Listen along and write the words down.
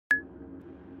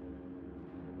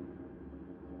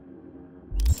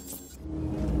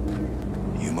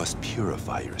must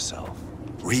purify yourself.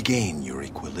 Regain your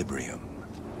equilibrium.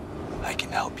 I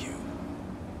can help you.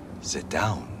 Sit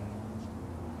down.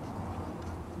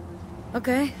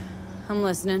 Okay, I'm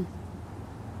listening.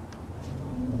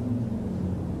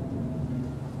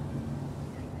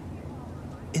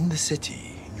 In the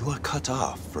city, you are cut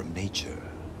off from nature.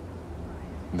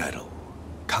 Metal,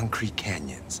 concrete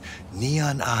canyons,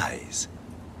 neon eyes.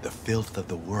 The filth of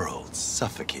the world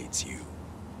suffocates you.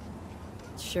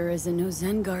 Sure isn't no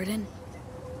Zen garden.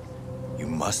 You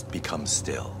must become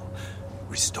still.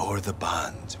 Restore the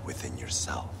bond within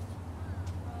yourself.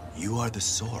 You are the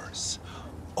source.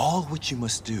 All which you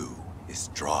must do is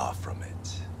draw from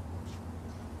it.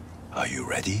 Are you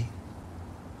ready?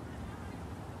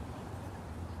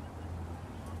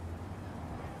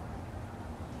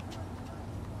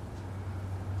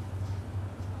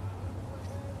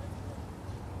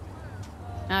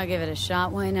 I'll give it a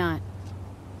shot, why not?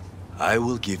 I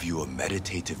will give you a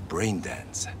meditative brain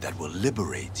dance that will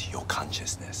liberate your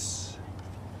consciousness.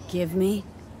 Give me?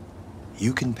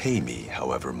 You can pay me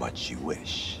however much you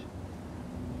wish.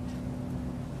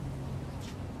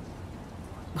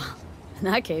 In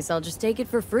that case, I'll just take it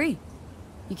for free.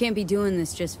 You can't be doing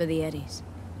this just for the eddies.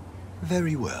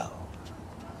 Very well.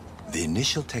 The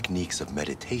initial techniques of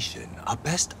meditation are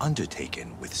best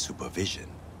undertaken with supervision.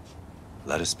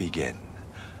 Let us begin.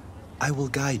 I will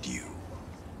guide you.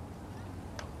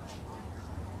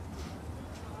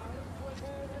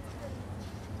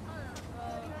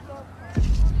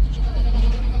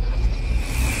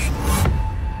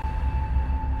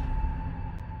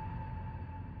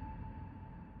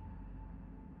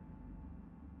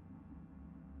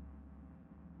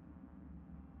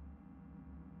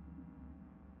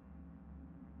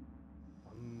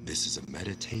 This is a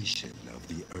meditation of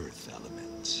the earth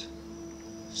element.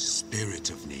 Spirit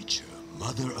of nature,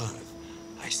 Mother Earth,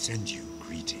 I send you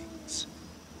greetings.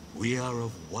 We are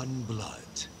of one blood.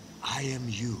 I am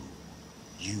you.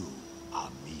 You are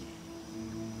me.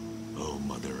 Oh,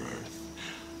 Mother Earth,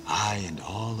 I and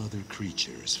all other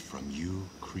creatures from you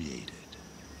created.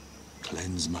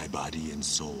 Cleanse my body and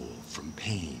soul from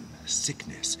pain,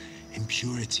 sickness,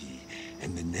 impurity,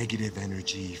 and the negative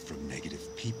energy from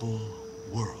negative people,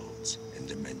 worlds, and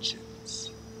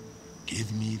dimensions. Give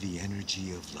me the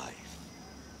energy of life.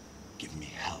 Give me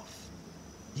health,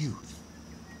 youth,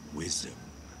 wisdom,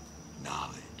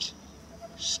 knowledge,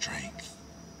 strength,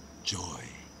 joy,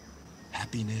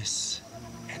 happiness,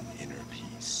 and inner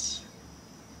peace.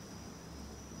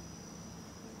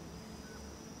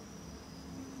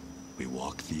 We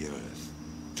walk the earth,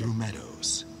 through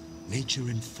meadows, nature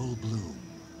in full bloom.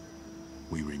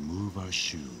 We remove our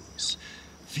shoes,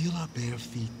 feel our bare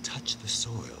feet touch the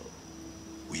soil.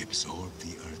 We absorb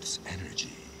the earth's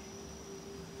energy.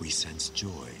 We sense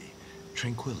joy,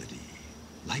 tranquility,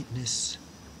 lightness,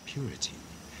 purity,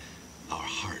 our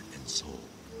heart and soul.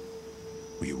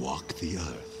 We walk the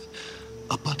earth.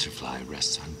 A butterfly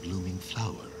rests on blooming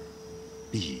flower.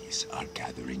 Bees are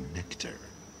gathering nectar.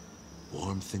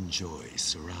 Warmth and joy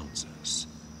surrounds us.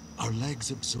 Our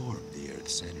legs absorb the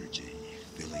earth's energy,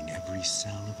 filling every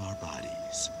cell of our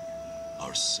bodies.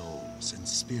 Our souls and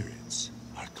spirits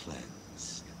are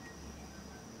cleansed.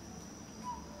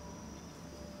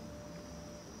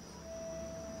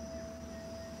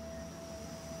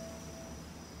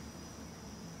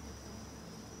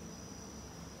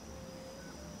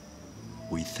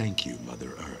 We thank you,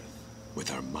 Mother Earth,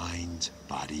 with our mind,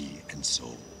 body, and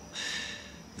soul.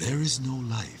 There is no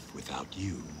life without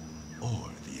you or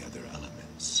the other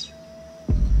elements.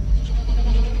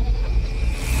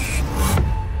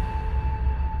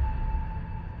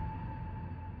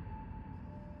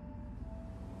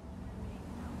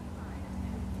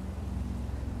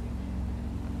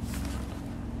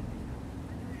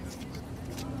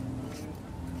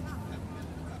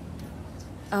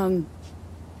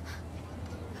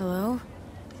 Hello?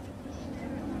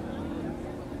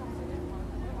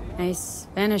 Nice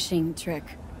vanishing trick.